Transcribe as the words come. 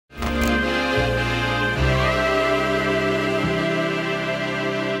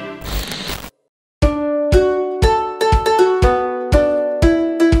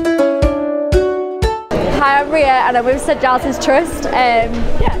Victoria and I'm with St Giles Trust.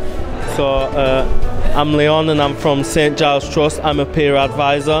 Yeah. So I'm Leon and I'm from St Giles Trust. I'm a peer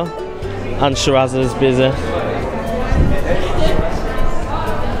advisor and Shiraz is busy.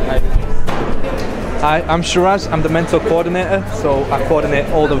 Hi, I'm Shiraz. I'm the mentor coordinator, so I coordinate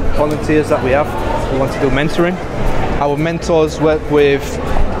all the volunteers that we have who want to do mentoring. Our mentors work with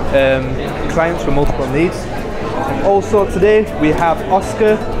clients with multiple needs. And also today we have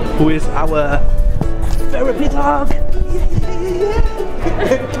Oscar, who is our therapy dog.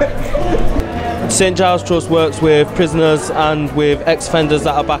 St Giles Trust works with prisoners and with ex-offenders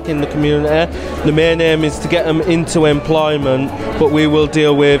that are back in the community. The main aim is to get them into employment, but we will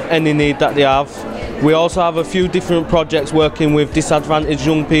deal with any need that they have. We also have a few different projects working with disadvantaged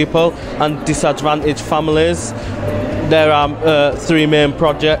young people and disadvantaged families. There are 3 main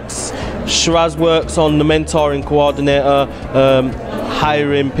projects. Shiraz works on the mentoring coordinator,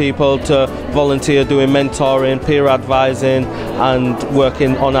 hiring people to volunteer doing mentoring, peer advising and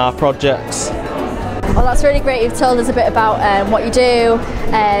working on our projects. Well, that's really great. You've told us a bit about what you do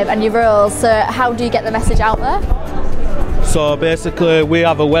and your roles. So how do you get the message out there? So basically we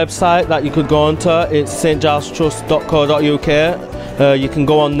have a website that you could go onto. It's stgilestrust.co.uk. You can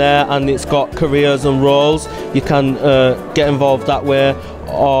go on there and it's got careers and roles. You can get involved that way,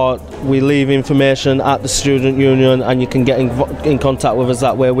 or we leave information at the student union and you can get in contact with us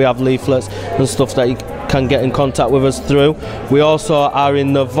that way. We have leaflets and stuff that you can get in contact with us through. We also are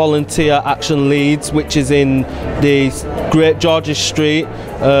in the Volunteer Action Leeds, which is in the Great George's Street,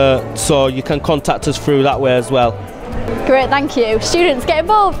 so you can contact us through that way as well. Great, thank you. Students, get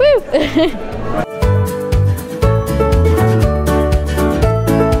involved, woo!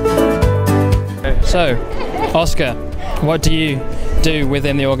 So, Oscar, what do you do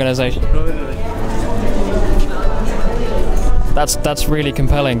within the organisation? That's really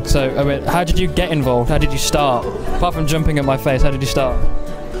compelling. So, I mean, how did you get involved? How did you start? Apart from jumping at my face, how did you start?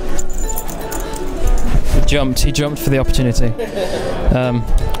 He jumped for the opportunity.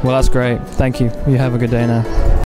 Well, that's great. Thank you. You have a good day now.